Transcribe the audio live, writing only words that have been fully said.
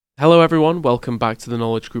Hello everyone, welcome back to the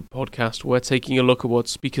Knowledge Group podcast. We're taking a look at what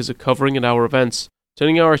speakers are covering at our events,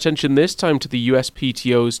 turning our attention this time to the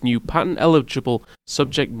USPTO's new patent-eligible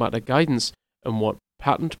subject matter guidance and what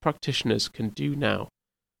patent practitioners can do now.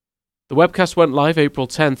 The webcast went live April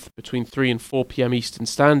 10th between 3 and 4 p.m. Eastern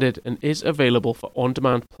Standard and is available for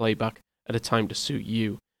on-demand playback at a time to suit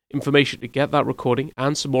you. Information to get that recording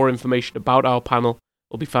and some more information about our panel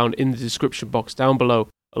will be found in the description box down below,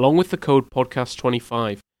 along with the code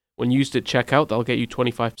podcast25. When used at checkout, that'll get you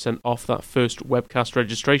 25% off that first webcast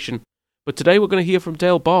registration. But today we're going to hear from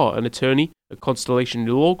Dale Barr, an attorney at Constellation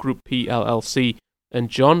Law Group PLLC, and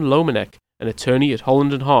John Lomanek, an attorney at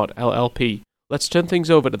Holland & Hart LLP. Let's turn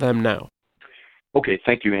things over to them now. Okay,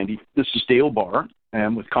 thank you, Andy. This is Dale Barr.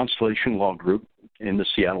 I'm with Constellation Law Group in the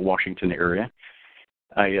Seattle, Washington area.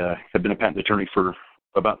 I have been a patent attorney for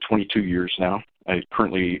about 22 years now. I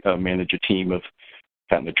currently manage a team of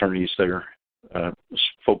patent attorneys that are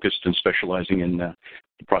focused and specializing in the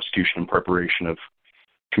prosecution and preparation of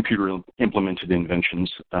computer-implemented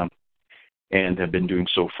inventions, and have been doing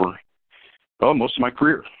so for most of my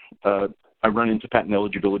career. I run into patent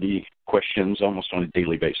eligibility questions almost on a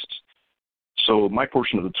daily basis. So my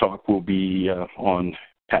portion of the talk will be on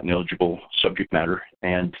patent-eligible subject matter,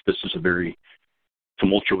 and this is a very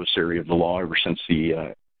tumultuous area of the law ever since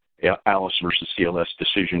the Alice versus CLS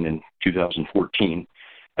decision in 2014.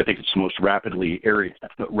 I think it's the most rapidly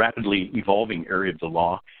evolving area of the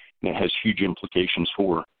law, and it has huge implications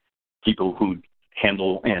for people who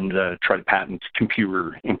handle and try to patent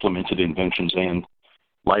computer-implemented inventions and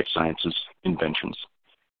life sciences inventions.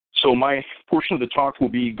 So my portion of the talk will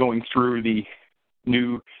be going through the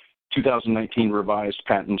new 2019 revised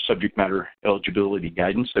patent subject matter eligibility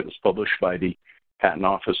guidance that was published by the Patent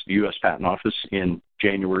Office, the U.S. Patent Office, in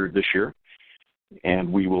January of this year.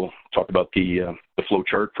 And we will talk about the flow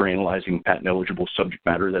chart for analyzing patent-eligible subject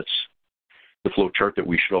matter. That's the flow chart that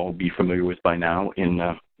we should all be familiar with by now in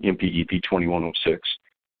MPEP 2106.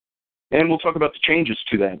 And we'll talk about the changes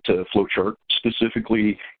to that flow chart,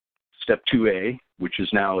 specifically Step 2A, which is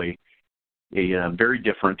now a very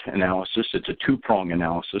different analysis. It's a two-prong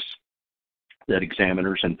analysis that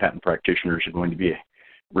examiners and patent practitioners are going to be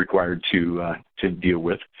required to deal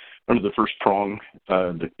with. Under the first prong,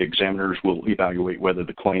 the examiners will evaluate whether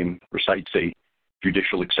the claim recites a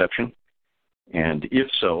judicial exception, and if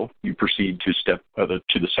so, you proceed to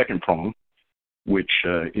the second prong, which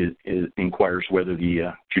inquires whether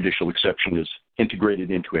the judicial exception is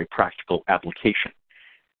integrated into a practical application.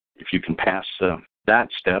 If you can pass that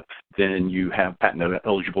step, then you have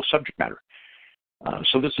patent-eligible subject matter.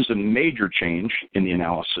 So this is a major change in the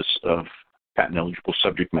analysis of patent-eligible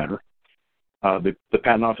subject matter. The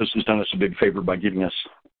Patent Office has done us a big favor by giving us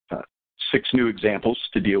 6 new examples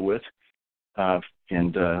to deal with,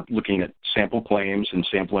 and looking at sample claims and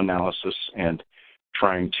sample analysis and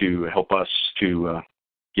trying to help us to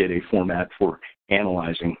get a format for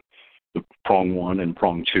analyzing the prong 1 and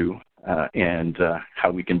prong 2, and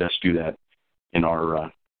how we can best do that in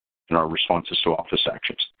our responses to office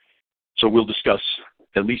actions. So we'll discuss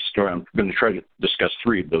I'm going to try to discuss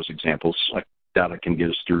 3 of those examples. I doubt I can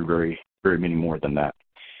get us through very many more than that.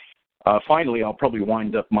 Finally, I'll probably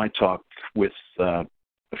wind up my talk with a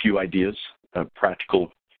few ideas,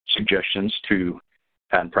 practical suggestions to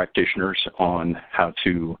patent practitioners on how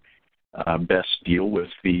to best deal with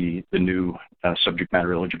the new subject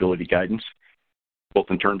matter eligibility guidance, both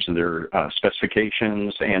in terms of their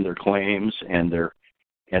specifications and their claims and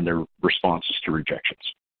their responses to rejections.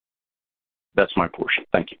 That's my portion.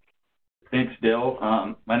 Thank you. Thanks, Dale.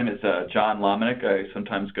 My name is John Lomanek. I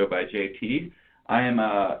sometimes go by JT. I am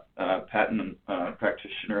a patent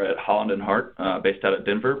practitioner at Holland & Hart, based out of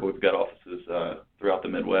Denver, but we've got offices throughout the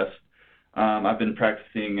Midwest. I've been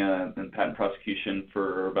practicing in patent prosecution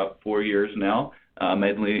for about 4 years now,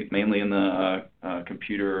 mainly in the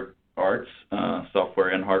computer arts, software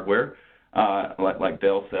and hardware. Like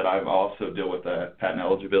Dale said, I also deal with patent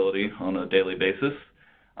eligibility on a daily basis.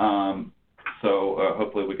 So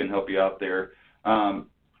hopefully we can help you out there. What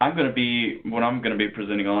I'm going to be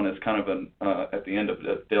presenting on is kind of at the end of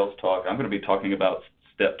Dale's talk, I'm going to be talking about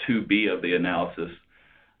Step 2B of the analysis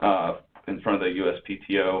in front of the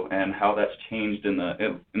USPTO and how that's changed in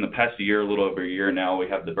the past year, a little over a year now. We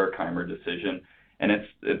have the Berkheimer decision, and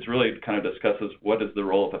it's really kind of discusses what is the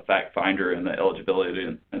role of a fact finder in the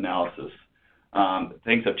eligibility analysis.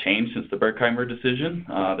 Things have changed since the Berkheimer decision.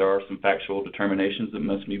 There are some factual determinations that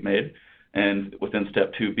must be made, and within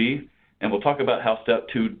Step 2B, and we'll talk about how Step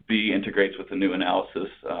 2B integrates with the new analysis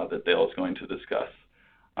that Dale is going to discuss.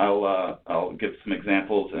 I'll give some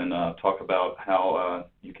examples and talk about how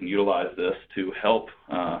you can utilize this to help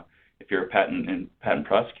if you're a patent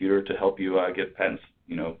prosecutor, to help you get patents,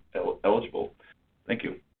 eligible. Thank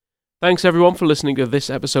you. Thanks everyone for listening to this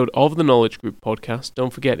episode of the Knowledge Group podcast.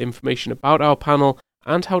 Don't forget, information about our panel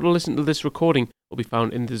and how to listen to this recording will be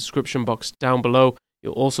found in the description box down below.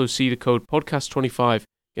 You'll also see the code podcast25,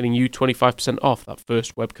 getting you 25% off that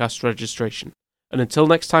first webcast registration. And until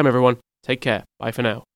next time everyone, take care. Bye for now.